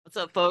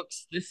What's up,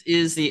 folks? This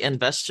is the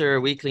Investor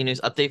Weekly News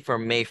Update for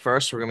May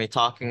 1st. We're going to be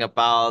talking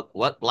about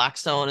what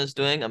Blackstone is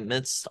doing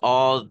amidst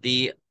all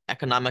the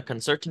economic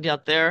uncertainty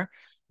out there.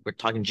 We're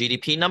talking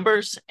GDP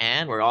numbers,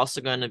 and we're also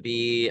going to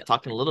be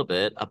talking a little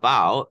bit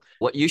about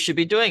what you should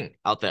be doing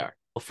out there.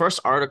 The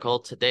first article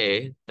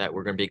today that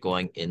we're going to be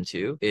going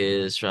into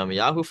is from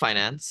Yahoo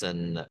Finance,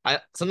 and I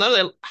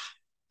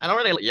don't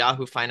really like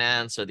Yahoo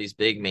Finance or these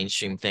big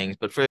mainstream things,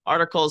 but for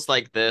articles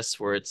like this,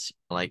 where it's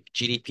like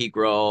GDP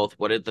growth,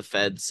 what did the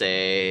Fed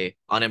say,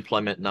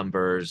 unemployment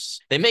numbers,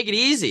 they make it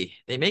easy.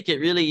 They make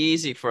it really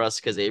easy for us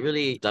because they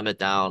really dumb it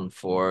down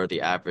for the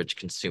average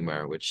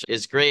consumer, which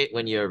is great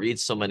when you read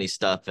so many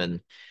stuff. And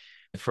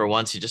for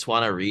once, you just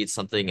want to read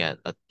something at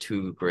a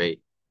two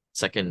grade,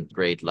 second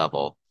grade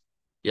level.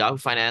 Yahoo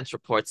Finance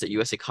reports that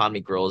U.S. economy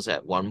grows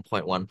at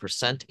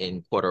 1.1%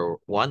 in quarter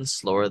one,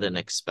 slower than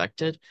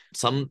expected.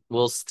 Some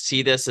will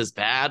see this as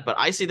bad, but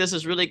I see this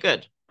as really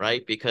good,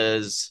 right?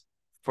 Because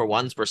for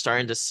once, we're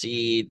starting to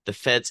see the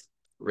Fed's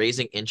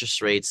raising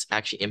interest rates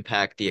actually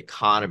impact the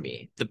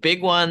economy. The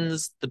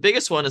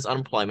biggest one is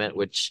unemployment,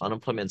 which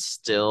unemployment is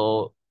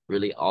still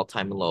really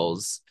all-time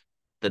lows.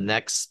 The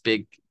next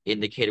big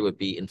indicator would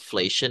be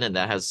inflation, and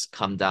that has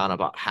come down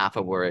about half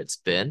of where it's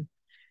been.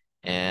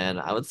 And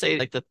I would say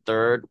like the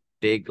third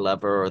big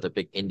lever or the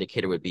big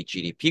indicator would be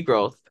GDP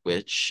growth,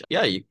 which,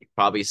 yeah, you could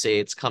probably say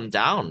it's come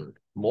down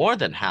more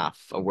than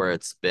half of where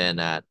it's been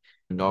at,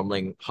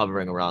 normally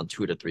hovering around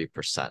 2 to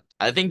 3%.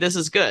 I think this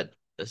is good.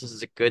 This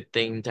is a good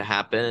thing to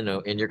happen.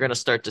 And you're going to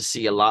start to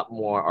see a lot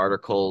more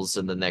articles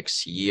in the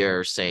next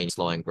year saying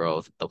slowing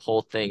growth. The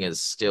whole thing is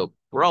still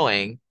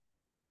growing.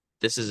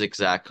 This is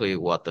exactly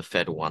what the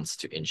Fed wants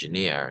to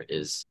engineer,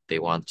 is they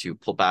want to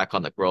pull back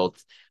on the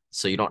growth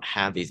so you don't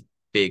have these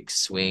big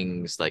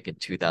swings like in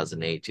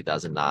 2008,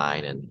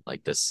 2009, and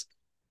like this.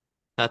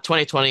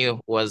 2020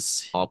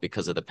 was all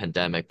because of the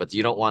pandemic, but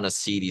you don't want to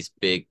see these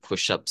big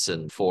push-ups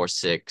in 4,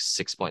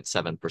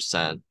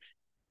 6.7%,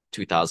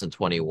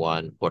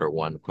 2021, quarter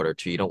one, quarter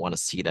two. You don't want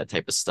to see that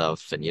type of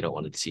stuff, and you don't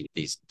want to see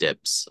these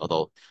dips.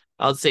 Although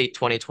I would say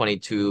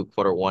 2022,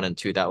 quarter one and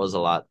two, that was a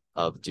lot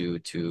of due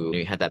to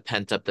you had that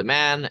pent-up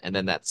demand and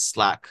then that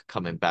slack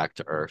coming back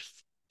to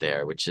earth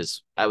there, which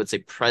is, I would say,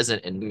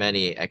 present in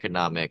many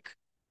economic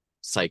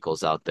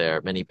cycles out there,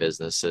 many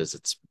businesses.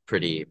 It's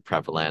pretty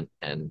prevalent.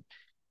 And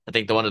I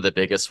think one of the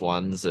biggest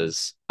ones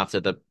is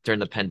during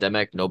the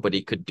pandemic,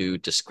 nobody could do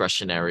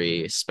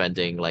discretionary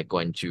spending like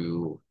going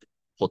to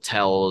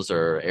hotels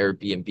or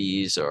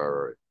Airbnbs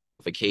or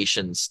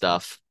vacation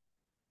stuff.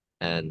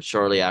 And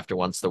shortly after,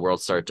 once the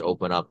world started to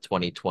open up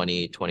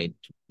 2020,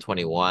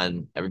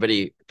 2021,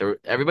 everybody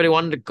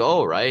wanted to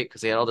go, right?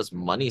 Because they had all this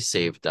money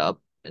saved up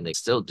and they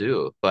still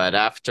do. But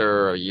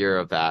after a year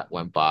of that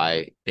went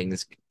by,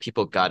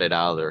 people got it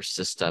out of their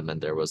system and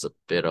there was a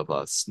bit of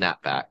a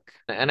snapback.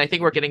 And I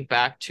think we're getting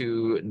back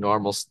to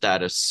normal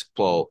status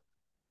quo.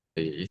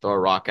 You throw a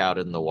rock out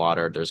in the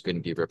water, there's going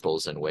to be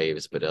ripples and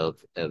waves, but it'll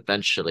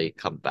eventually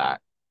come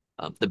back.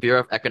 The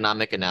Bureau of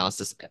Economic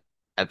Analysis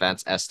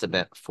advanced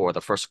estimate for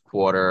the first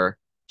quarter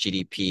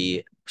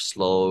GDP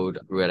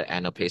grew at an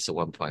annual pace of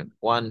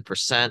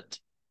 1.1%,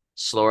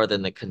 slower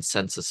than the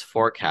consensus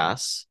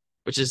forecast,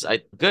 which is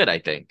good, I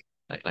think.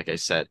 Like I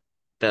said,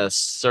 the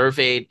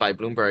surveyed by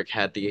Bloomberg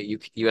had the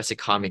U.S.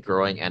 economy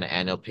growing at an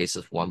annual pace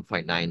of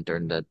 1.9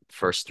 during the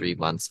first 3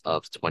 months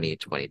of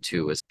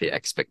 2022 was the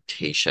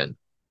expectation.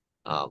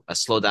 A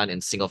slowdown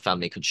in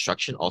single-family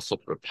construction also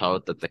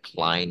propelled the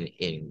decline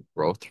in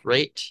growth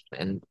rate.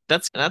 And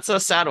that's a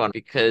sad one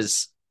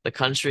because the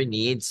country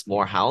needs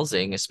more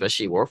housing,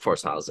 especially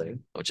workforce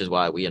housing, which is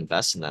why we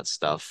invest in that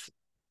stuff.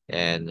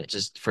 And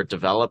just for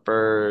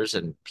developers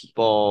and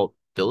people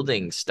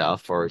building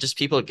stuff or just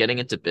people getting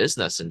into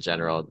business in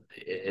general,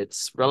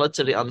 it's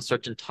relatively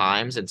uncertain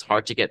times. And it's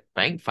hard to get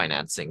bank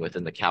financing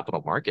within the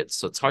capital markets.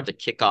 So it's hard to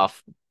kick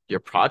off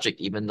your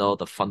project, even though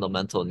the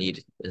fundamental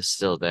need is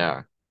still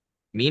there.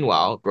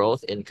 Meanwhile,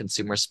 growth in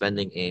consumer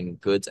spending in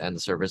goods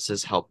and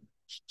services helped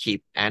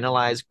keep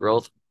analyzed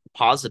growth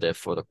positive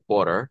for the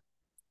quarter.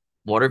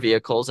 Motor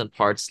vehicles and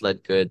parts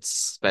led goods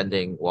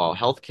spending, while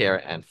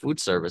healthcare and food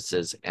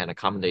services and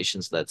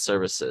accommodations led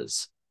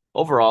services.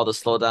 Overall, the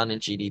slowdown in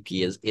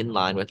GDP is in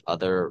line with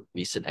other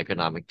recent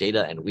economic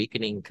data and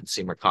weakening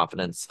consumer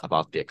confidence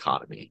about the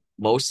economy.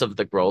 Most of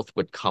the growth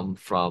would come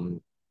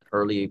from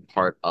early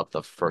part of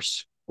the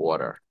first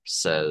quarter,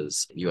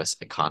 says U.S.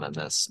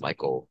 economist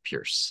Michael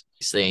Pierce.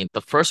 He's saying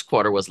the first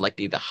quarter was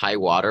likely the high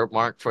water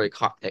mark for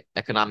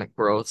economic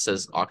growth,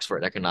 says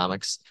Oxford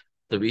Economics.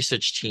 The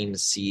research team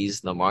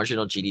sees the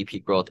marginal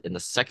GDP growth in the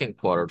second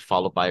quarter,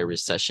 followed by a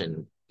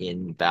recession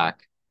in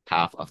back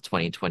half of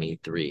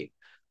 2023.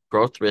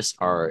 Growth risks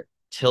are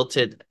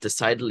tilted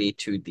decidedly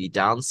to the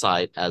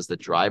downside as the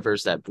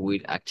drivers that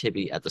buoyed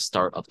activity at the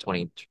start of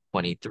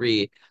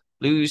 2023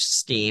 lose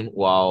steam,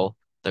 while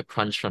the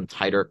crunch from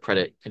tighter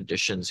credit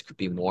conditions could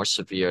be more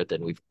severe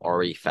than we've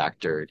already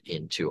factored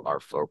into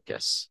our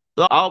focus.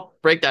 So I'll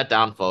break that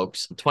down,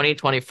 folks.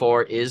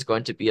 2024 is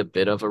going to be a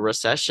bit of a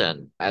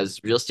recession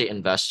as real estate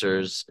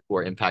investors who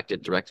are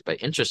impacted directly by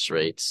interest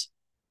rates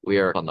we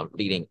are on the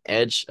leading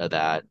edge of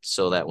that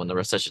so that when the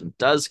recession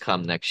does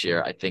come next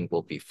year, I think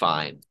we'll be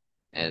fine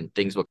and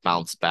things will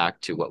bounce back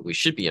to what we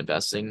should be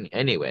investing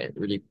anyway,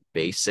 really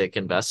basic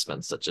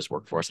investments such as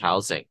workforce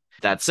housing.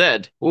 That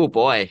said, oh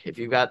boy, if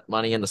you've got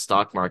money in the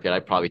stock market,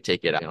 I'd probably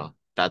take it out.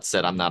 That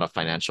said, I'm not a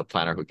financial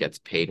planner who gets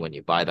paid when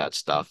you buy that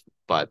stuff.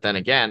 But then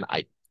again,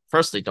 I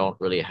personally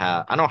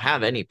I don't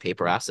have any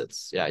paper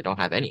assets. Yeah, I don't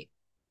have any.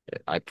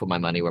 I put my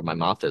money where my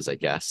mouth is, I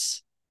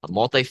guess. A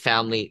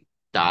multifamily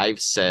dive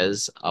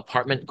says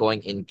apartment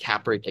going in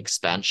cap rate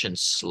expansion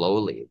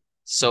slowly.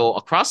 So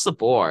across the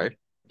board,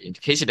 in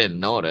case you didn't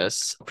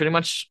notice, pretty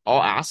much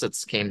all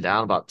assets came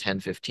down about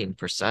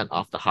 10-15%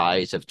 off the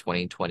highs of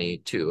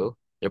 2022.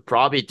 You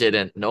probably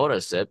didn't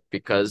notice it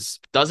because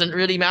it doesn't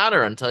really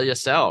matter until you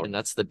sell. And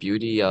that's the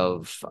beauty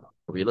of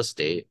real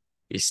estate.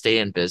 You stay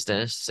in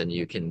business and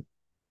you can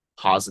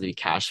positive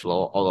cash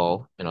flow.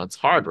 Although, it's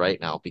hard right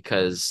now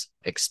because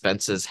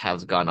expenses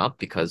have gone up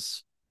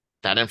because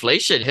that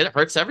inflation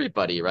hurts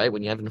everybody, right?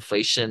 When you have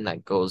inflation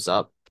that goes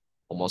up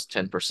almost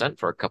 10%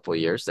 for a couple of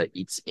years, that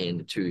eats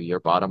into your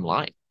bottom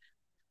line.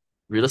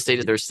 Real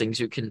estate, there's things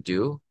you can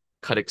do,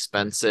 cut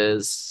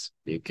expenses,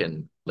 you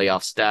can lay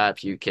off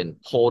staff, you can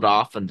hold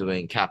off on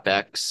doing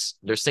CapEx.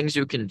 There's things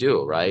you can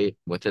do, right?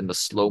 Within the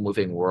slow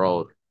moving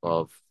world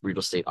of real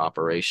estate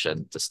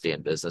operation to stay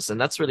in business. And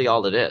that's really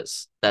all it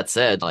is. That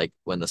said, like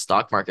when the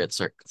stock market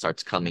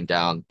starts coming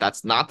down,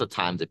 that's not the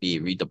time to be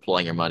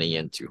redeploying your money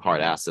into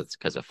hard assets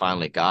because it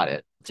finally got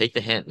it. Take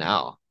the hint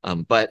now.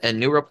 But a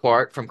new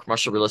report from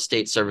commercial real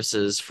estate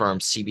services firm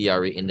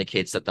CBRE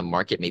indicates that the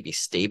market may be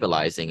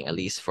stabilizing, at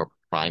least for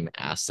prime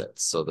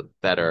assets. So the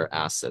better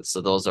assets.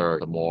 So those are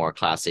the more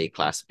class A,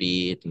 class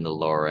B, and the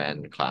lower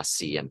end, class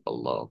C and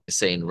below.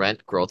 Saying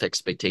rent growth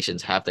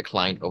expectations have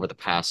declined over the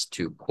past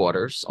 2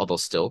 quarters, although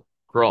still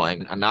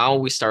growing. And now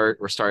we're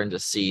starting to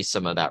see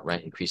some of that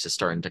rent increases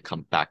starting to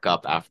come back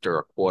up after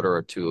a quarter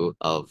or two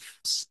of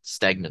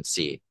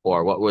stagnancy.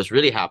 Or what was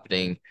really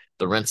happening,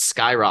 the rent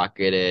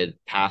skyrocketed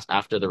past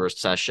after the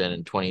recession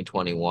in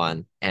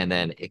 2021, and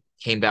then it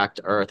came back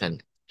to earth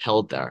and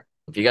held there.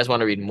 If you guys want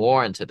to read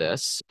more into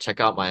this, check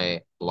out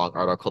my long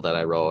article that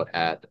I wrote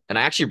and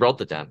I actually wrote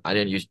the dem. I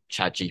didn't use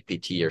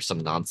ChatGPT or some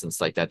nonsense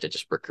like that to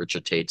just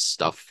regurgitate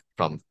stuff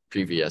from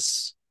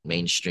previous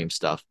mainstream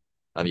stuff.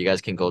 You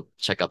guys can go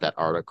check out that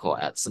article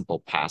at Simple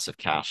Passive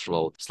Cash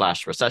Flow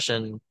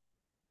 /recession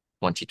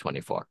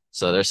 2024.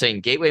 So they're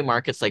saying gateway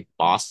markets like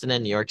Boston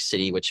and New York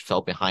City, which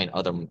fell behind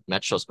other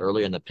metros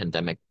earlier in the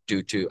pandemic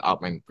due to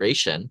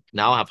outmigration,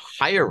 now have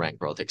higher rent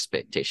growth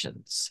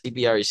expectations.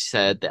 CBRE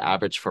said the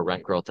average for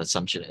rent growth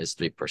assumption is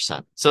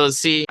 3%. So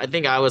see, I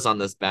think I was on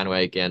this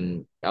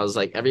bandwagon. I was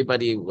like,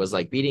 everybody was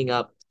like beating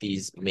up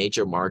these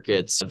major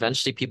markets.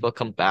 Eventually people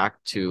come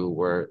back to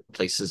where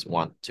places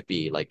want to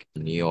be, like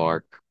New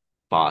York,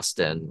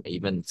 Boston,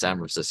 even San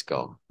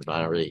Francisco.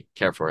 I don't really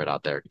care for it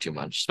out there too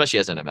much, especially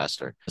as an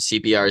investor.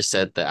 CBR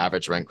said the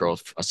average rent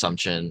growth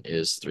assumption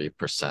is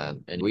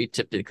 3%, and we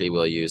typically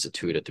will use a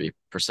 2 to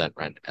 3%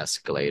 rent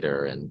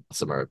escalator and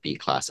some of our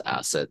B-class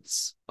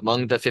assets.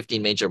 Among the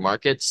 15 major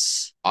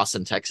markets,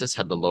 Austin, Texas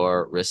had the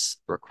lower risk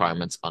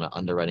requirements on an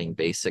underwriting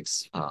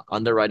basics.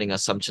 Underwriting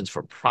assumptions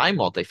for prime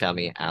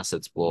multifamily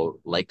assets will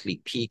likely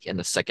peak in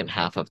the second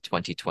half of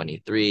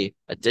 2023.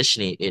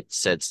 Additionally, it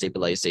said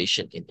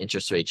stabilization in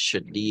interest rates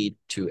should lead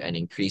to an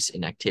increase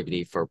in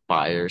activity for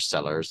buyers,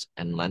 sellers,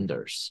 and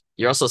lenders.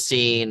 You're also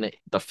seeing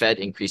the Fed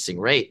increasing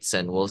rates,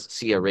 and we'll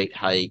see a rate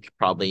hike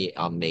probably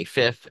on May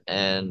 5th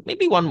and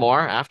maybe one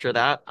more after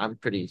that. I'm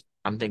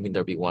thinking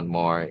there'll be one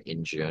more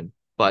in June.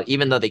 But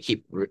even though they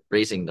keep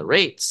raising the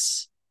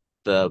rates,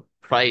 the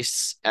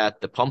price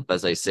at the pump,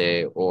 as I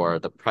say, or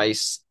the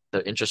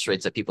interest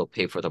rates that people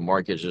pay for the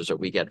mortgages or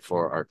we get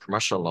for our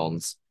commercial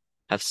loans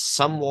have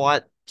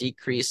somewhat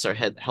decreased or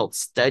held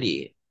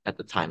steady at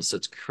the time. So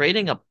it's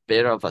creating a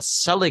bit of a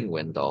selling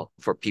window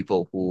for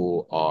people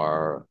who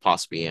are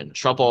possibly in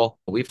trouble.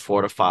 We've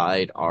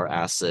fortified our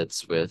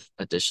assets with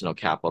additional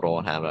capital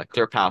and have a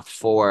clear path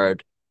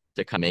forward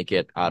to kind of make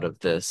it out of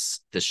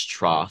this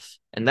trough.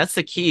 And that's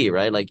the key,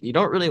 right? Like you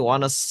don't really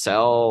want to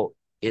sell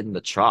in the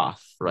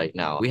trough right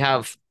now.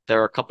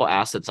 There are a couple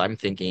assets I'm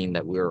thinking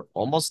that we're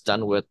almost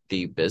done with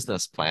the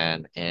business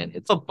plan. And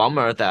it's a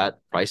bummer that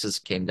prices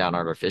came down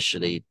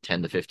artificially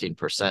 10 to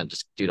 15%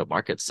 just due to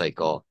market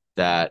cycle.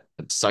 That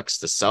it sucks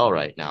to sell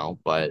right now,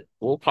 but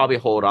we'll probably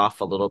hold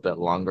off a little bit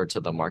longer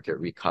till the market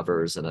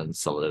recovers and then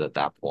sell it at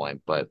that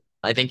point. But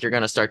I think you're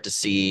going to start to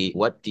see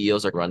what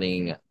deals are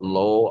running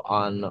low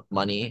on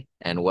money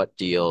and what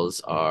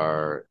deals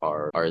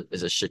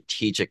is a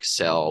strategic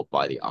sell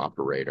by the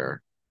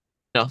operator.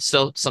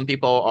 Still some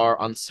people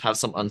have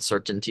some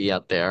uncertainty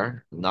out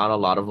there. Not a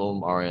lot of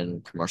them are in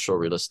commercial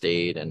real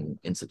estate and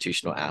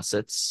institutional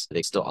assets.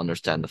 They still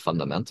understand the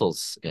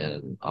fundamentals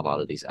in a lot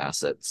of these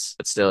assets.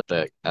 But still,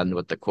 the end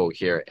with the quote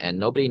here, and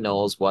nobody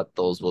knows what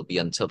those will be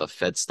until the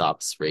Fed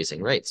stops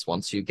raising rates.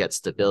 Once you get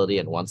stability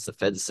and once the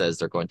Fed says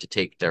they're going to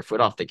take their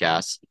foot off the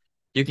gas,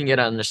 you can get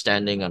an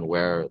understanding on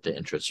where the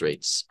interest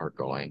rates are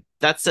going.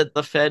 That said,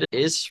 the Fed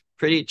is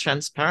pretty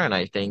transparent,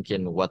 I think,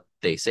 in what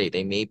they say.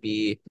 They may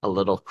be a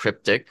little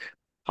cryptic.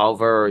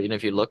 However,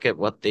 if you look at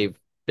what they've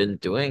been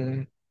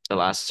doing the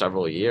last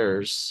several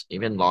years,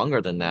 even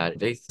longer than that,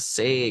 they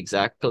say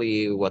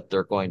exactly what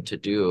they're going to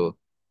do,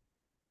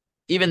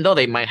 even though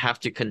they might have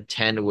to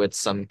contend with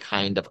some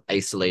kind of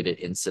isolated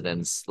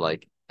incidents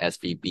like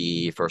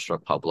SVB, First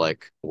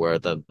Republic, where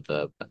the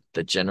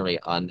generally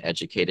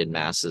uneducated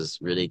masses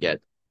really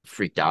get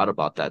freaked out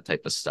about that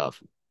type of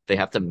stuff. They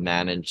have to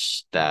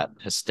manage that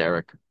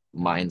hysteric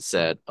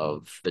mindset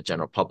of the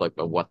general public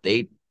of what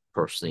they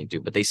personally do,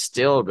 but they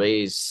still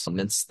raise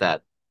amidst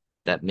that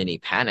mini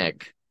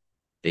panic,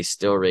 they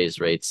still raise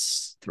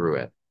rates through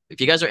it.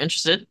 If you guys are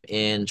interested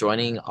in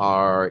joining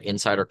our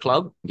insider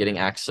club, getting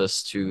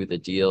access to the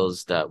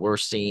deals that we're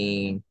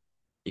seeing,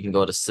 you can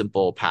go to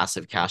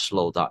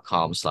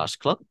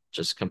simplepassivecashflow.com/club.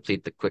 Just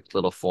complete the quick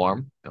little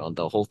form.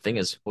 The whole thing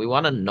is we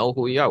want to know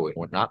who we are.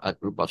 We're not a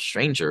group of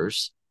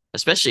strangers,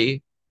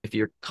 especially if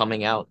you're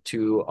coming out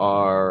to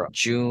our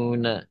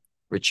June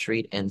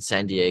retreat in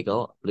San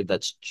Diego. I believe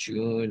that's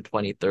June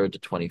 23rd to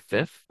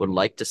 25th. Would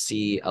like to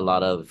see a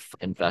lot of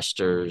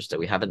investors that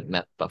we haven't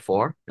met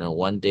before.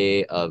 One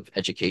day of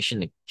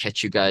education to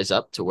catch you guys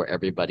up to where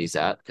everybody's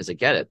at. Because I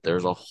get it.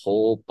 There's a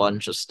whole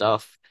bunch of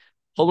stuff,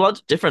 whole lot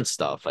of different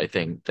stuff, I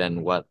think,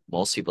 than what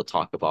most people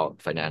talk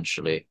about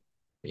financially.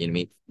 You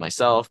meet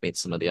myself, meet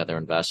some of the other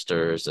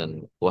investors,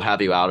 and we'll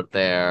have you out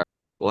there.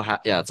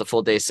 Yeah, it's a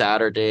full day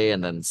Saturday,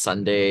 and then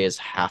Sunday is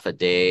half a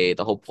day.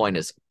 The whole point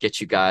is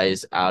get you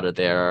guys out of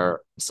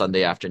there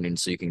Sunday afternoon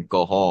so you can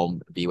go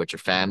home, be with your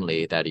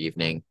family that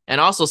evening,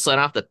 and also so I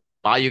don't have to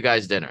buy you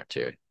guys dinner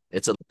too.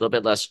 It's a little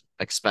bit less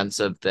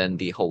expensive than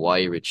the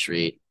Hawaii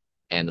retreat,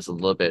 and it's a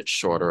little bit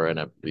shorter and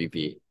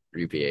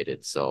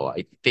abbreviated. So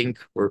I think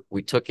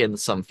we took in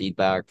some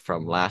feedback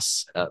from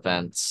last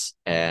events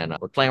and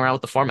we're playing around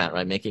with the format,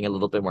 right? Making it a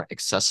little bit more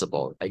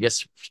accessible. I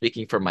guess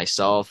speaking for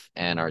myself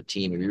and our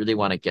team, we really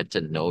want to get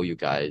to know you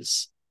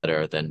guys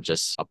better than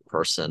just a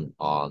person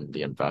on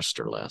the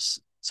investor list.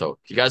 So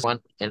if you guys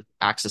want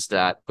access to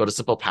that, go to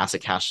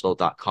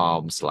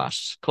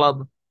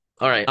simplepassivecashflow.com/club.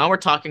 All right, now we're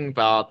talking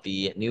about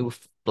the new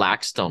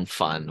Blackstone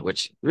fund,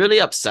 which really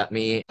upset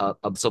me.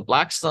 So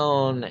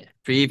Blackstone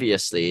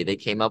previously, they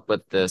came up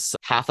with this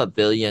 $500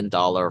 million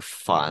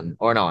fund,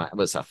 or no, it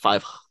was a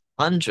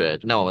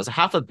 500. No, it was a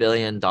 $500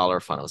 million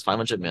fund. It was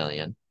 500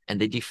 million. And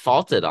they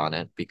defaulted on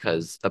it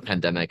because the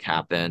pandemic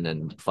happened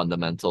and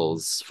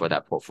fundamentals for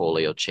that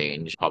portfolio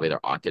changed, probably their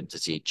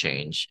occupancy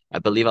changed. I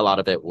believe a lot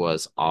of it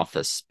was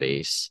office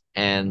space.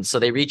 And so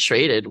they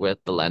retraded with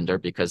the lender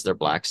because they're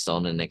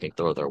Blackstone and they can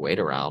throw their weight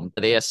around.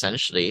 They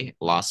essentially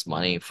lost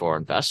money for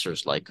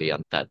investors likely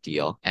on that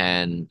deal.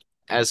 And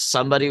as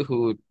somebody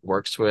who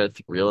works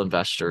with real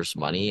investors'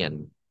 money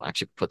and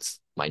actually puts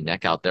my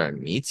neck out there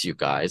and meets you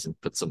guys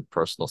and puts some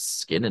personal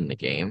skin in the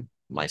game,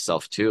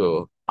 myself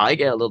too, I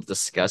get a little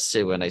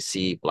disgusted when I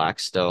see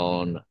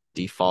Blackstone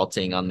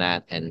defaulting on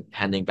that and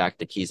handing back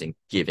the keys and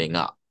giving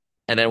up.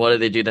 And then what do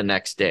they do the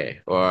next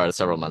day or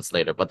several months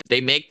later? But they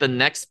make the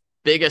next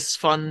biggest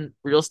fund,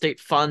 real estate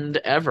fund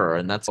ever.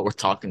 And that's what we're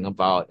talking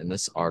about in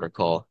this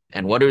article.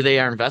 And what are they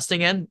are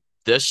investing in?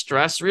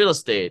 Distressed real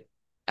estate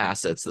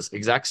assets, this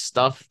exact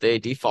stuff they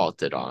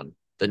defaulted on.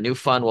 The new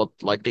fund will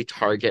likely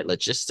target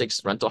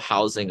logistics, rental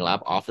housing,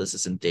 lab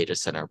offices, and data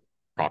center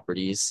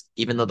properties.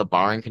 Even though the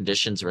borrowing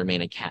conditions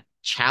remain a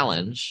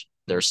challenge,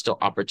 there are still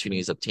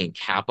opportunities to obtain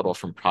capital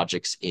from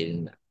projects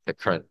in the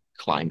current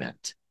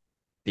climate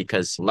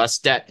because less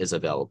debt is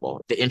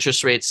available. The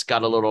interest rates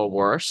got a little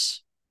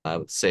worse. I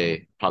would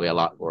say probably a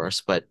lot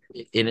worse, but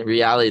in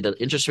reality, the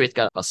interest rates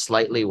got a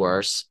slightly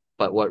worse.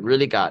 But what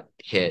really got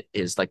hit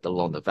is like the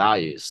loan to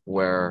values,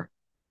 where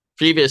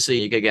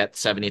previously you could get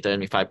 70 to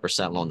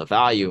 75% loan to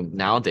value.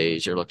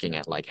 Nowadays, you're looking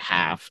at like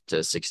half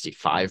to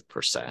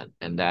 65%.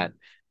 And that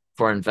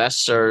for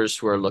investors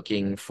who are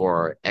looking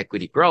for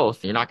equity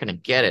growth, you're not going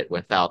to get it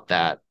without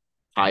that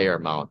higher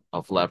amount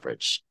of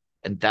leverage.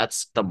 And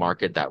that's the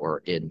market that we're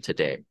in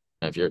today.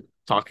 If you're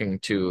talking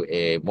to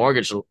a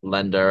mortgage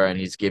lender and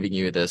he's giving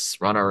you this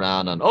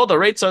runaround on, oh, the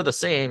rates are the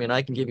same and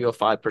I can give you a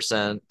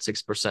 5%,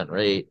 6%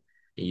 rate,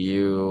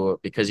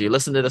 because you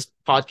listen to this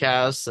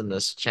podcast and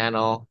this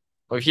channel,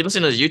 or if you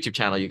listen to the YouTube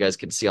channel, you guys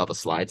can see all the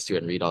slides too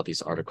and read all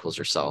these articles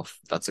yourself.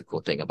 That's a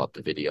cool thing about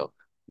the video.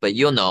 But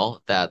you'll know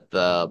that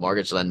the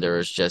mortgage lender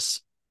is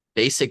just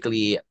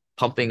basically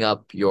pumping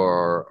up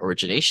your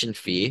origination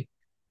fee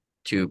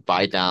to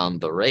buy down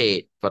the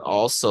rate, but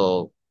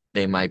also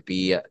they might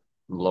be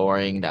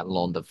lowering that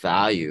loan to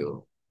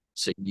value.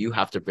 So you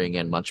have to bring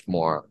in much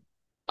more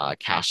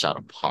cash out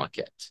of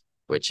pocket,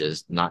 which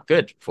is not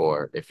good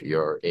for if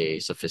you're a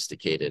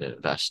sophisticated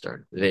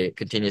investor. They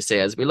continue to say,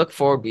 as we look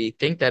forward, we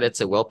think that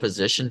it's a well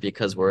positioned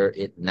because we're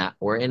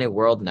in a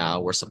world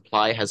now where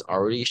supply has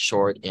already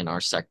short in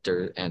our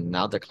sector and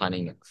now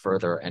declining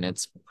further, and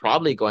it's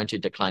probably going to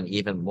decline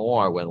even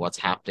more when what's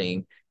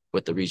happening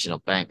with the regional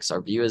banks.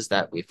 Our view is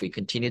that if we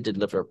continue to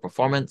deliver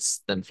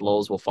performance, then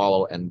flows will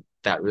follow, and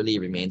that really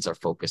remains our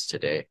focus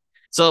today.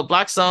 So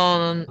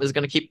Blackstone is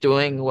going to keep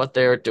doing what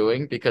they're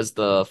doing because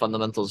the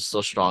fundamentals are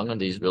so strong on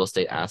these real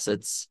estate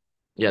assets.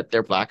 Yet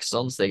they're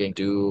Blackstones. They can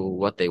do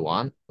what they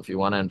want. If you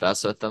want to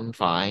invest with them,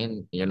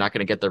 fine. You're not going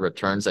to get the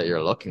returns that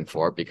you're looking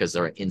for because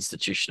they're an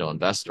institutional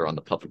investor on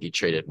the publicly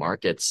traded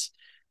markets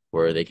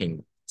where they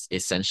can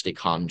essentially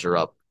conjure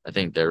up. I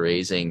think they're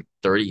raising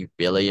 $30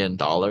 billion.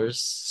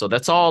 So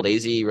that's all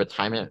lazy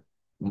retirement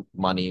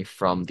money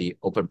from the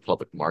open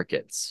public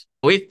markets.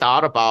 We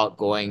thought about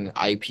going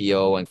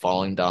IPO and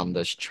following down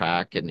this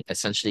track and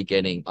essentially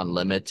getting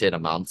unlimited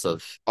amounts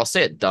of, I'll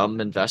say it, dumb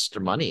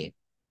investor money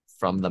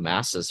from the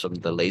masses, from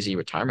the lazy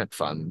retirement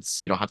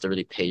funds. You don't have to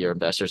really pay your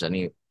investors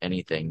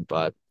anything,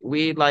 but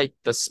we like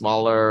the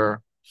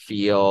smaller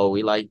feel.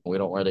 We don't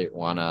really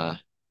want to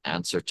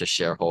answer to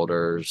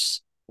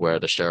shareholders where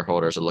the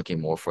shareholders are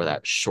looking more for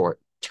that short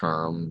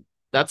term.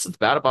 That's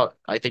bad about,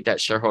 I think, that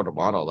shareholder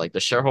model. Like the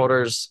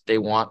shareholders, they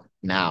want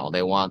now,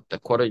 they want the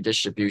quarterly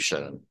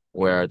distribution,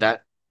 where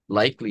that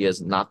likely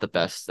is not the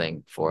best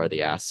thing for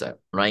the asset.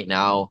 Right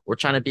now, we're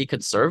trying to be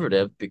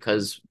conservative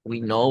because we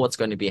know what's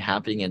going to be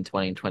happening in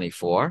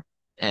 2024,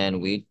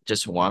 and we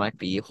just want to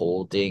be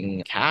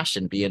holding cash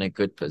and be in a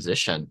good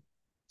position.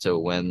 So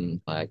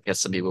when, I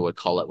guess some people would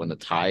call it when the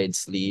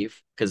tides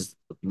leave, because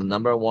the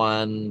number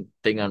one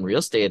thing on real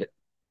estate,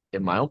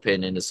 in my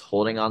opinion, is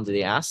holding on to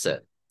the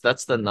asset.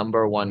 That's the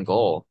number one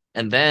goal.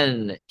 And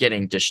then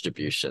getting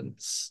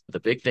distributions. The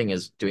big thing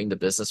is doing the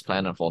business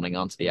plan and holding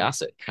on to the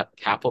asset,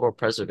 capital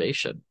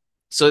preservation.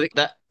 So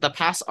that the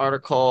past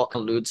article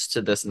alludes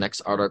to this next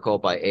article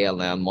by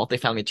ALM,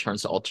 multifamily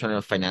turns to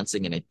alternative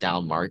financing in a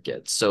down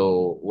market.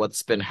 So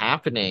what's been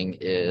happening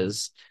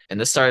is, and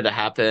this started to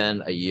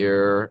happen a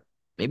year,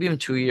 maybe even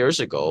 2 years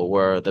ago,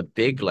 where the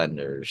big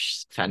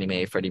lenders, Fannie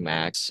Mae, Freddie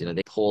Mac,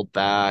 they pulled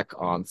back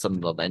on some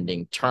of the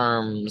lending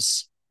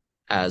terms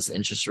as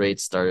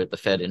the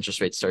Fed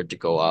interest rates started to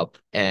go up.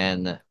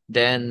 And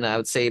then I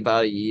would say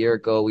about a year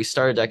ago, we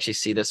started to actually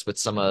see this with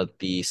some of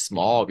the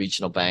small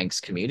regional banks,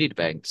 community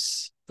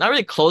banks, not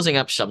really closing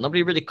up shop.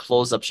 Nobody really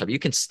closed up shop. You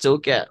can still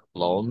get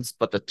loans,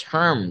 but the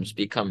terms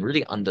become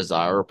really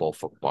undesirable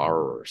for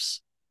borrowers.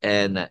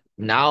 And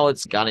now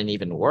it's gotten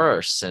even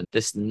worse. And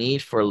this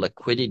need for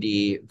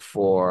liquidity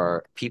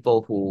for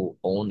people who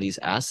own these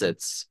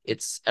assets,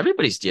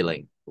 everybody's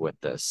dealing with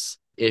this.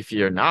 If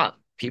you're not,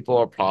 people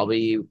are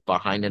probably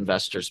behind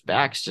investors'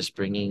 backs, just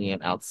bringing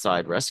in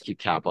outside rescue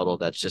capital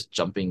that's just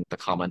jumping the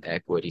common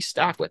equity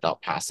stack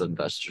without passive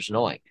investors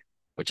knowing,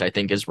 which I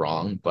think is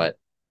wrong. But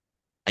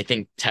I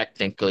think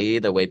technically,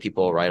 the way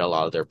people write a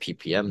lot of their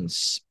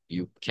PPMs,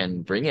 you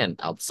can bring in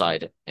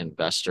outside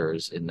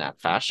investors in that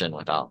fashion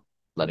without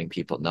letting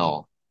people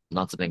know.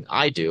 Not something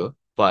I do,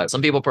 but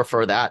some people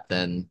prefer that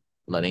than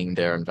letting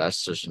their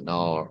investors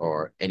know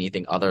or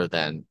anything other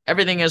than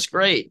everything is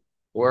great.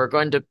 We're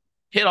going to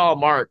hit all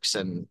marks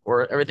and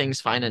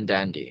everything's fine and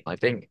dandy. I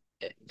think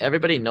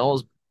everybody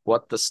knows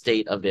what the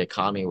state of the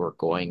economy we're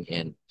going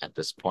in at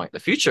this point. The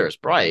future is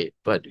bright,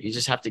 but you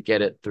just have to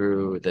get it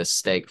through this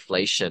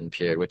stagflation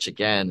period, which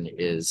again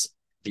is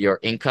your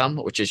income,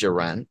 which is your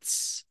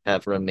rents,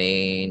 have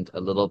remained a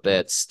little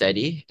bit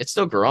steady. It's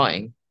still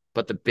growing,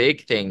 but the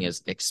big thing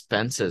is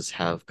expenses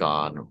have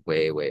gone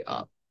way, way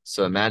up.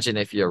 So imagine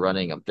if you're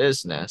running a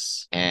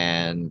business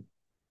and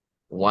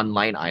one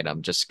line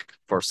item just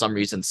for some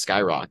reason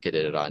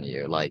skyrocketed on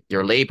you, like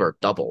your labor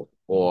doubled,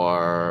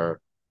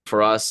 or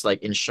for us,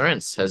 like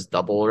insurance has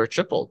doubled or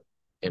tripled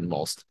in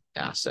most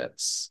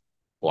assets.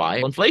 Why?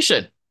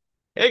 Inflation.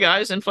 Hey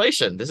guys,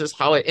 inflation. This is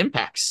how it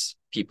impacts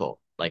people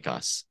like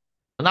us.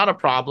 Not a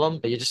problem,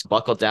 but you just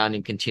buckle down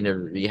and continue to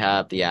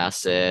rehab the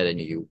asset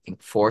and you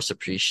force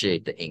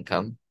appreciate the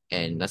income.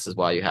 And this is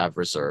why you have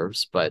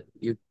reserves, but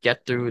you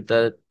get through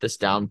this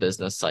down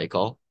business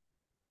cycle.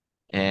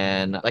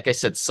 And like I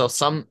said,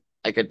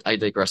 I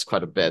digress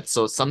quite a bit.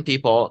 So some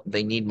people,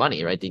 they need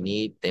money, right?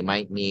 They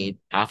might need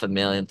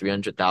 500,000,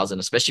 300,000,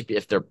 especially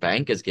if their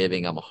bank is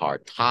giving them a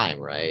hard time,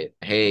 right?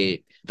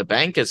 Hey, the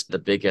bank is the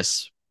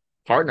biggest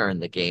partner in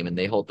the game and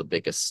they hold the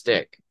biggest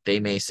stick. They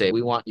may say,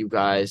 we want you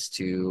guys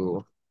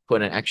to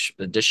put an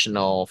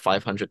additional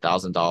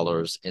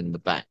 $500,000 in the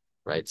bank,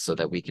 right? So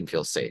that we can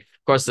feel safe.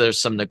 Of course,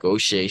 there's some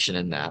negotiation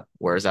in that.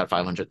 Where is that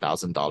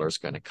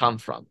 $500,000 going to come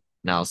from?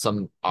 Now,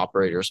 some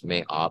operators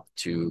may opt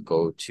to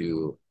go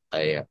to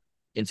a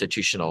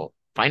institutional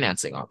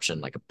financing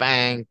option like a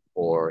bank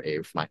or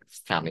a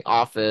family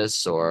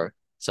office or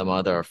some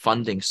other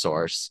funding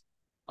source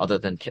other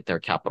than their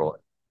capital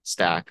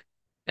stack.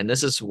 And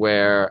this is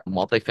where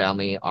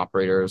multifamily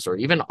operators or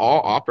even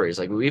all operators,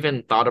 like we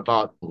even thought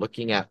about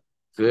looking at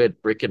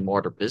good brick and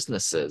mortar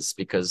businesses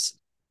because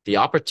the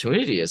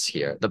opportunity is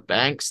here. The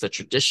banks, the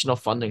traditional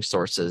funding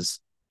sources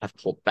have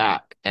pulled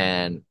back,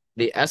 and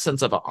the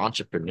essence of an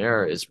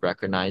entrepreneur is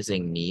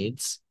recognizing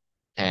needs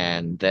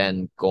and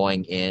then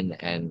going in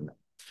and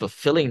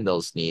fulfilling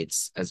those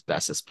needs as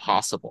best as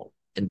possible.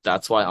 And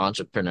that's why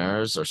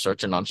entrepreneurs or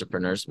certain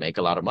entrepreneurs make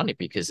a lot of money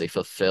because they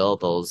fulfill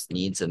those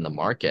needs in the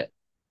market.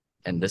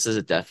 And this is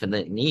a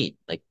definite need.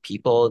 Like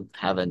people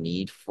have a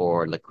need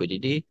for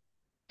liquidity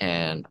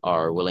and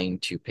are willing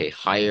to pay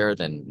higher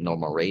than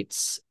normal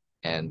rates.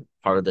 And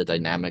part of the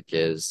dynamic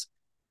is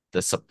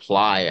the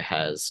supply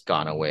has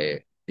gone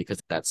away because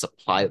that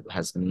supply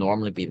has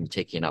normally been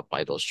taken up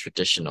by those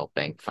traditional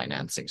bank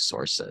financing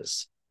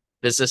sources.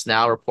 Business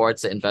Now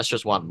reports that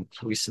investors want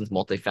Houston's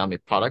multifamily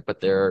product,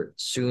 but there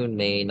soon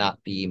may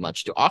not be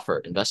much to offer.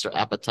 Investor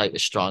appetite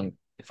is strong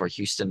for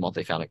Houston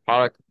multifamily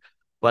product,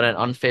 but an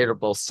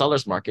unfavorable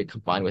seller's market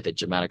combined with a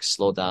dramatic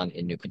slowdown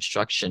in new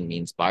construction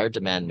means buyer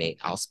demand may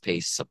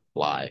outpace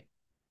supply.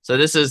 So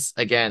this is,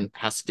 again,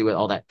 has to do with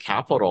all that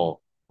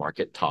capital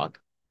market talk.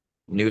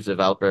 New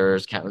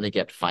developers can't really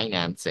get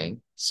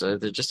financing, so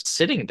they're just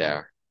sitting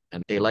there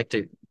and they like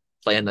to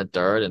play in the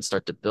dirt and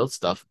start to build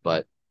stuff,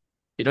 but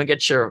you don't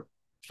get your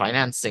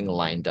financing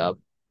lined up,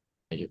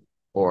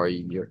 or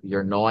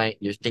you're knowing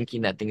you're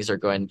thinking that things are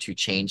going to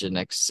change in the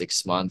next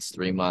 6 months,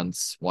 3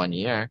 months, 1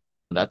 year.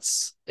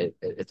 That's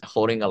it's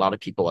holding a lot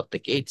of people at the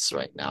gates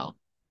right now,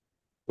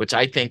 which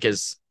I think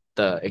is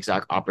the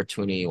exact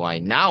opportunity why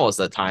now is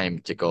the time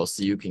to go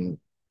so you can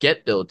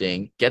get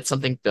building, get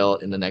something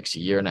built in the next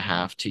year and a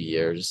half, 2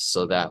 years,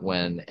 so that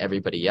when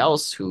everybody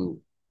else who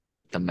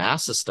the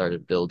masses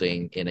started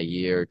building in a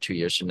year, 2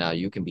 years from now,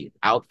 you can be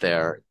out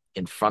there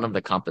in front of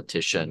the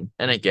competition.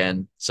 And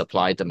again,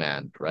 supply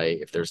demand,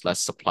 right? If there's less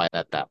supply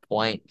at that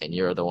point and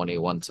you're the only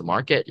one to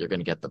market, you're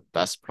going to get the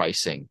best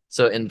pricing.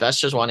 So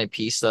investors want a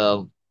piece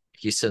of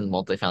Houston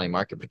multifamily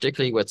market,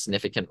 particularly with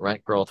significant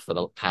rent growth for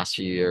the past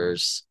few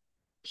years.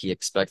 He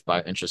expects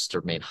buyer interest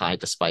to remain high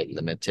despite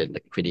limited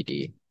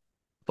liquidity.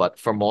 But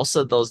for most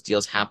of those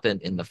deals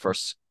happened in the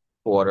first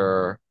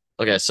quarter.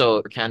 Okay,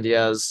 so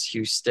Candia's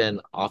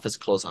Houston office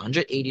closed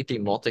 183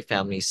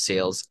 multifamily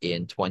sales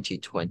in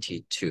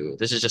 2022.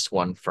 This is just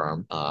one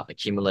firm,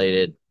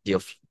 accumulated deal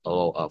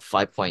flow of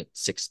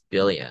 5.6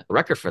 billion, a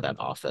record for that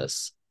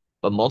office.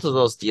 But most of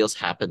those deals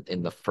happened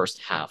in the first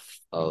half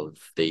of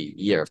the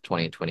year of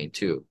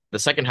 2022. The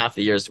second half of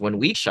the year is when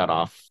we shut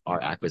off our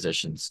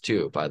acquisitions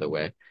too, by the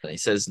way. And he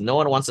says no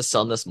one wants to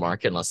sell in this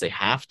market unless they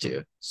have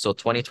to. So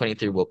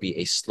 2023 will be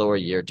a slower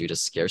year due to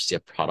scarcity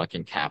of product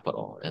and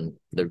capital. And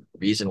the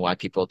reason why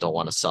people don't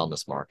want to sell in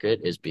this market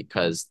is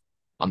because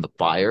on the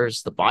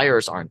buyers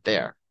aren't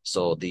there.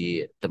 So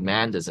the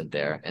demand isn't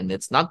there. And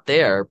it's not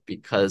there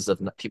because of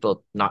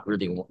people not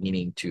really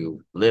needing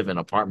to live in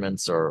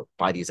apartments or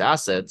buy these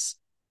assets.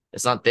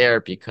 It's not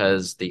there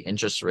because the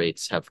interest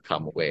rates have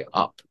come way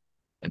up.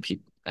 And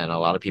a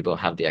lot of people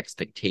have the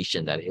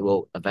expectation that it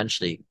will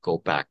eventually go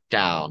back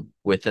down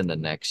within the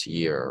next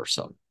year or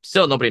so.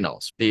 Still, nobody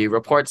knows. The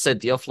report said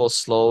deal flow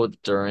slowed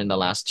during the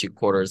last 2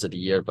 quarters of the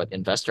year, but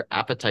investor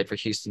appetite for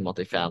Houston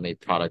multifamily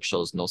product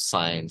shows no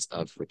signs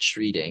of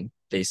retreating.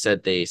 They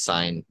said they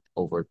signed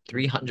over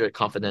 300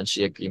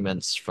 confidential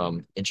agreements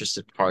from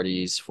interested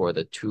parties for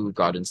the two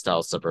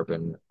garden-style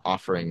suburban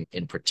offering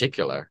in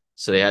particular.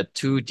 So they had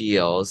 2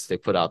 deals they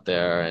put out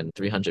there and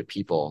 300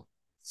 people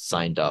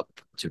signed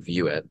up to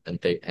view it. And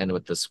they end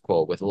with this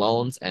quote, with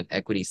loans and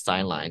equity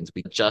sidelines,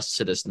 we adjust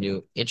to this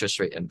new interest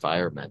rate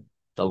environment.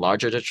 The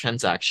larger the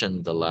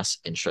transaction, the less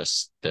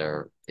interest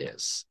there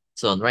is.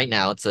 So right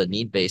now it's a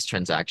need-based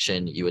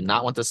transaction. You would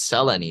not want to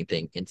sell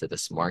anything into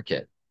this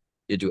market.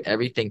 You do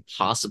everything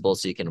possible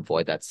so you can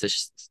avoid that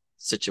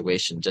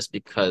situation just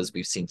because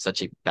we've seen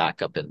such a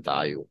backup in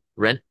value.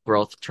 Rent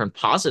growth turned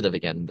positive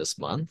again this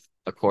month,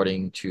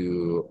 according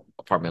to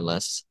Apartment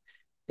List.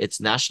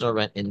 Its national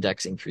rent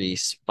index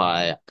increased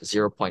by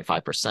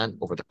 0.5%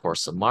 over the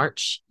course of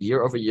March.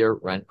 Year-over-year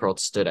rent growth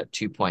stood at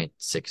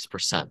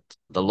 2.6%,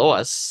 the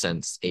lowest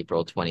since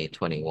April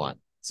 2021.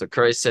 So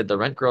Curry said the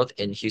rent growth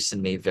in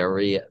Houston may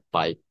vary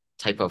by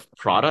type of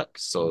product.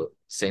 So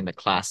saying the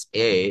Class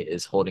A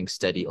is holding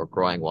steady or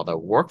growing while the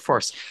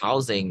workforce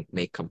housing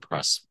may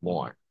compress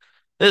more.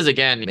 This is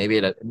again,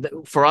 maybe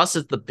for us,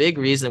 it's the big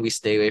reason we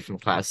stay away from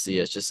Class C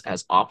is just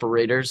as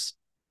operators,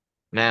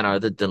 man, are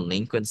the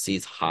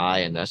delinquencies high?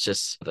 And that's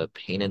just the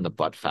pain in the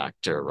butt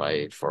factor,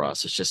 right? For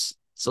us, it's just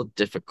so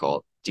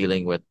difficult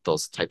dealing with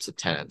those types of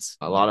tenants.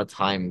 A lot of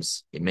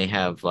times you may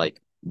have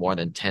like more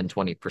than 10,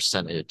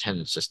 20% of your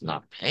tenants just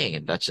not paying.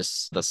 And that's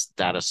just the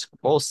status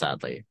quo,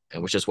 sadly.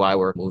 And which is why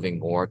we're moving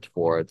more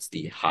towards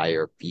the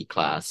higher B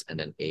class and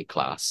then A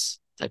class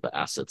type of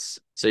assets.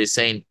 So he's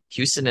saying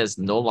Houston is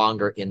no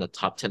longer in the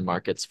top 10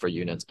 markets for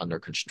units under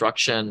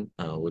construction,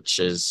 which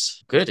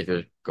is good if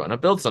you're going to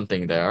build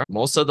something there.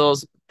 Most of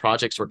those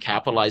projects were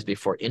capitalized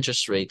before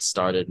interest rates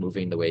started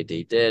moving the way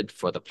they did.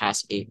 For the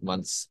past 8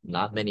 months,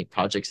 not many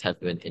projects have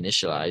been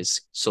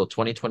initialized. So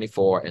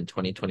 2024 and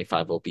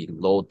 2025 will be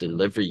low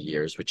delivery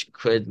years, which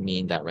could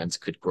mean that rents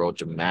could grow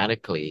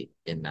dramatically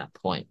in that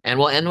point. And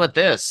we'll end with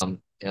this.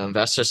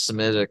 Investors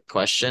submitted a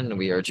question.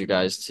 We urge you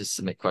guys to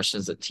submit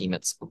questions at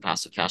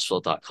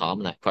team@passivecashflow.com.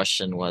 And that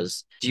question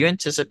was, do you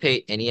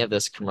anticipate any of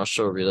this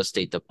commercial real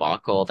estate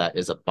debacle that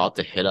is about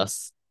to hit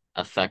us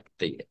affect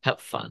the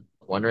PEP fund?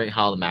 wondering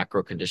how the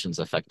macro conditions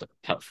affect the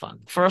pet fund.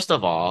 First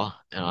of all,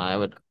 I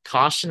would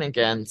caution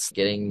against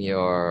getting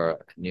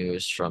your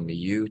news from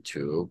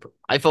YouTube.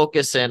 I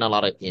focus in a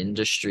lot of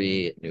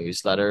industry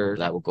newsletters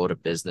that will go to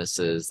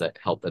businesses that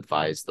help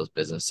advise those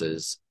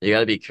businesses. You got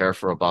to be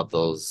careful about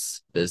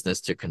those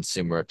business to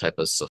consumer type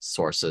of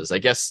sources. I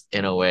guess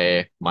in a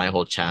way, my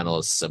whole channel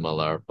is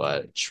similar,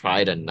 but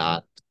try to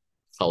not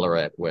color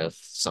it with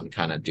some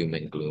kind of doom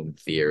and gloom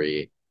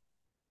theory.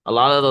 A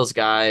lot of those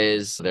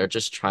guys, they're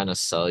just trying to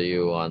sell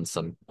you on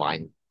some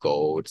buying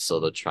gold.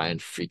 So they'll try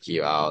and freak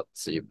you out.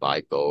 So you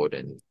buy gold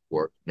and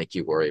make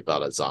you worry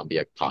about a zombie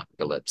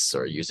apocalypse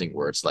or using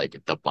words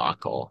like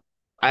debacle.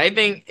 I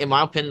think, in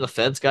my opinion, the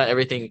Fed's got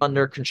everything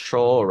under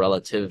control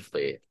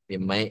relatively.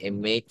 It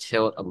may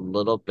tilt a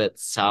little bit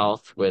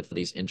south with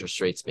these interest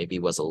rates, maybe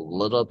was a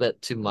little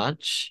bit too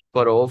much.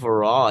 But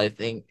overall, I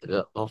think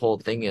the whole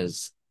thing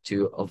is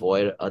to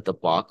avoid a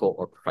debacle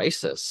or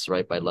crisis,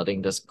 right? By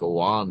letting this go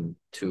on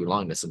too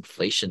long, this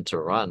inflation to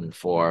run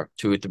for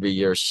 2 or 3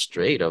 years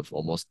straight of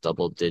almost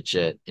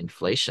double-digit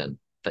inflation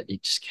that you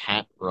just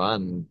can't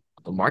run.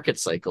 The market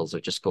cycles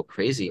would just go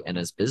crazy. And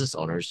as business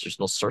owners, there's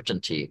no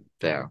certainty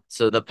there.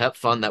 So the PEP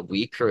fund that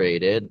we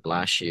created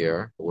last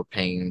year, we're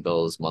paying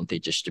those monthly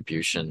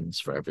distributions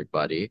for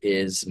everybody,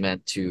 is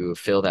meant to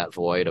fill that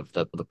void of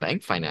the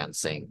bank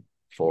financing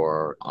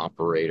for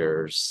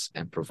operators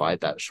and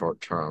provide that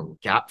short-term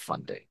gap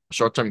funding.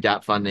 Short-term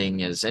gap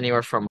funding is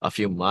anywhere from a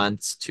few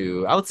months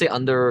to, I would say,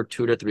 under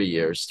 2 to 3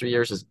 years. 3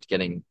 years is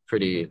getting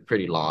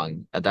pretty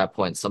long. At that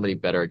point, somebody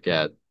better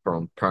get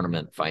from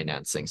permanent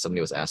financing. Somebody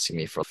was asking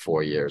me for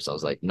 4 years. I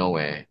was like, no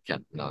way.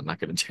 Can't, no, I'm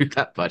not going to do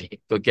that, buddy.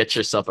 Go get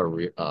yourself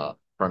a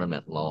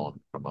permanent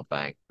loan from a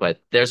bank.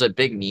 But there's a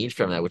big need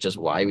from that, which is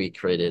why we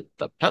created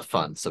the PEP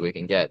fund, so we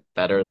can get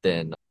better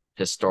than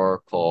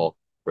historical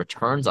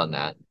returns on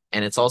that.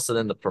 And it's also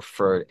then the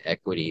preferred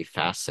equity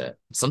facet.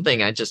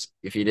 Something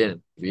if you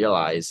didn't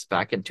realize,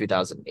 back in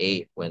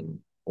 2008,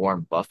 when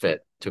Warren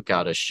Buffett took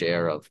out a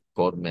share of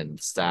Goldman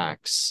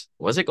Sachs,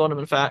 was it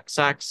Goldman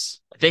Sachs?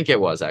 I think it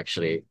was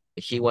actually.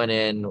 He went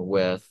in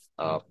with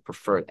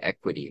preferred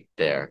equity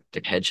there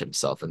to hedge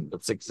himself. And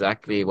that's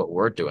exactly what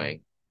we're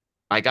doing.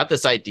 I got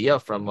this idea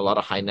from a lot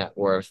of high net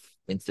worth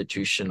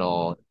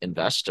institutional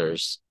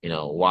investors.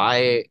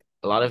 Why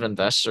a lot of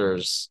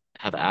investors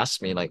have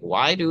asked me, like,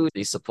 why do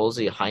these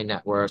supposedly high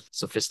net worth,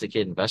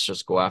 sophisticated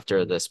investors go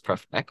after this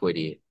pref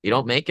equity? You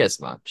don't make as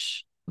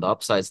much. The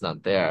upside's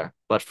not there.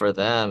 But for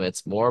them,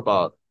 it's more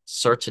about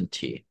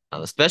certainty,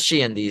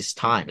 especially in these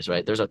times,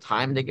 right? There's a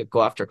time they could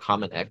go after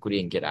common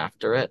equity and get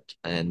after it.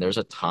 And there's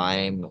a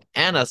time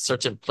and a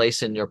certain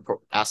place in your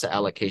asset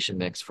allocation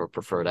mix for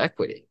preferred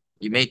equity.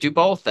 You may do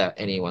both at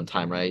any one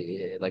time,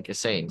 right? Like you're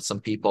saying, some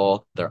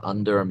people, they're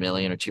under $1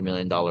 million or $2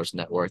 million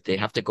net worth. They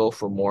have to go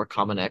for more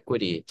common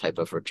equity type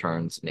of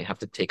returns, and they have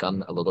to take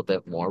on a little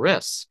bit more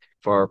risk.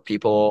 For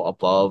people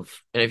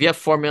above, and if you have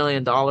 $4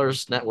 million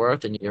net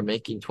worth and you're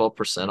making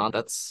 12% on,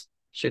 that's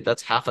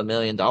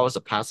 $500,000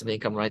 of passive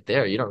income right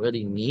there. You don't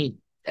really need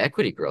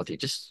equity growth.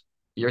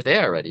 You're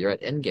there already. You're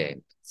at end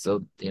game.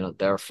 So,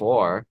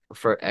 therefore,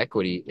 preferred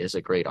equity is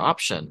a great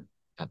option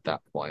at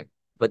that point.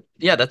 But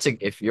yeah,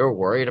 if you're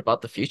worried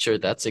about the future,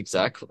 that's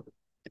exactly,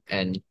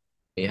 and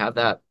you have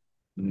that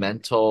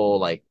mental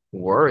like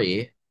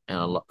worry,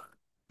 and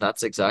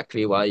that's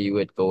exactly why you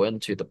would go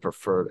into the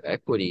preferred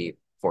equity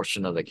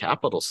portion of the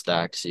capital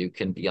stack, so you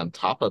can be on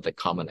top of the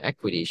common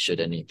equity should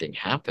anything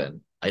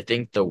happen. I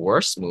think the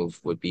worst move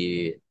would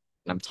be, and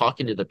I'm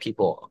talking to the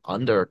people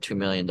under $2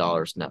 million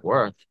net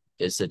worth,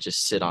 is to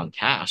just sit on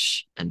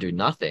cash and do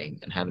nothing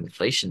and have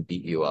inflation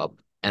beat you up.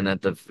 And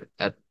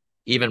at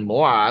even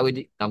more,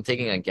 I'm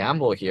taking a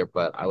gamble here,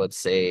 but I would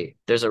say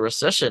there's a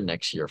recession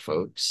next year,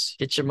 folks.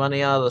 Get your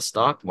money out of the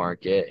stock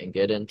market and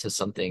get into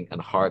something,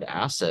 a hard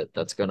asset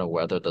that's going to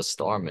weather the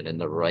storm, and in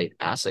the right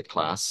asset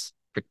class,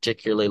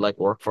 particularly like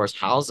workforce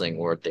housing,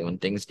 where when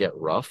things get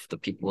rough, the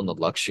people in the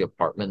luxury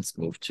apartments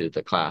move to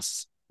the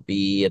class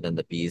B, and then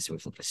the Bs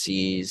move to the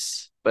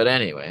Cs. But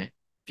anyway,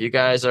 if you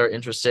guys are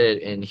interested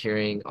in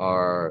hearing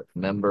our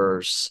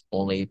members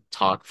only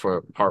talk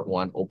for part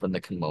one, open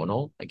the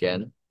kimono,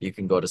 again, you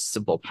can go to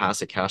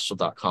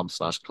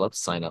simplepassivecashflow.com/club,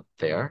 sign up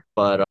there.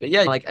 But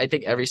yeah, like, I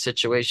think every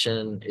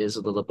situation is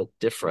a little bit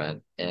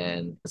different,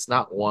 and it's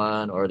not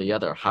one or the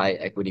other, high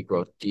equity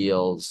growth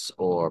deals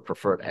or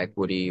preferred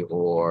equity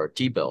or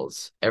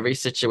T-bills. Every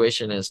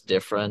situation is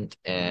different.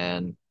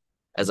 And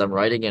as I'm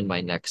writing in my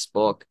next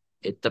book,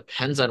 it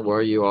depends on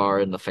where you are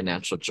in the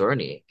financial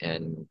journey.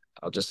 And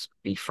I'll just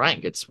be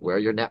frank, it's where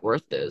your net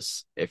worth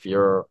is. If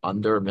you're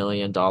under $1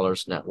 million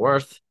net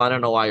worth, I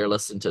don't know why you're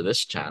listening to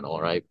this channel,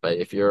 right? But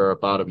if you're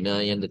about $1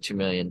 million to $2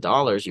 million,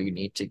 you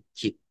need to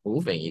keep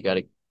moving. You got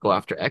to go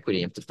after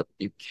equity.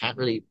 You can't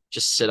really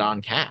just sit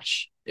on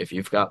cash. If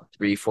you've got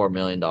 $3-4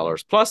 million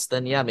plus,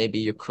 then yeah, maybe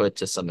you could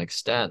to some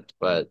extent.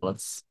 But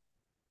let's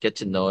get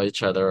to know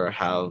each other, or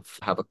have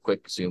a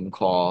quick Zoom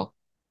call.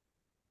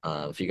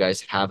 If you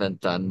guys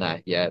haven't done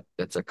that yet,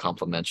 it's a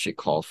complimentary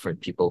call for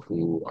people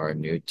who are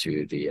new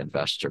to the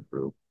investor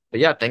group. But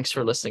yeah, thanks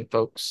for listening,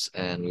 folks,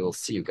 and we will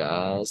see you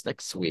guys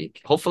next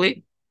week.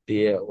 Hopefully,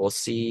 we'll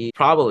see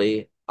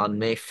probably on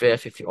May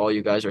 5th, if all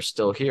you guys are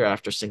still here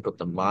after Cinco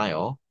de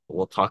Mayo.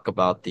 We'll talk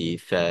about the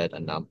Fed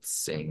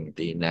announcing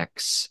the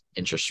next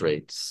interest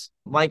rates.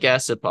 My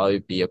guess would probably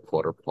be a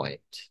quarter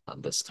point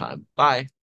on this time. Bye.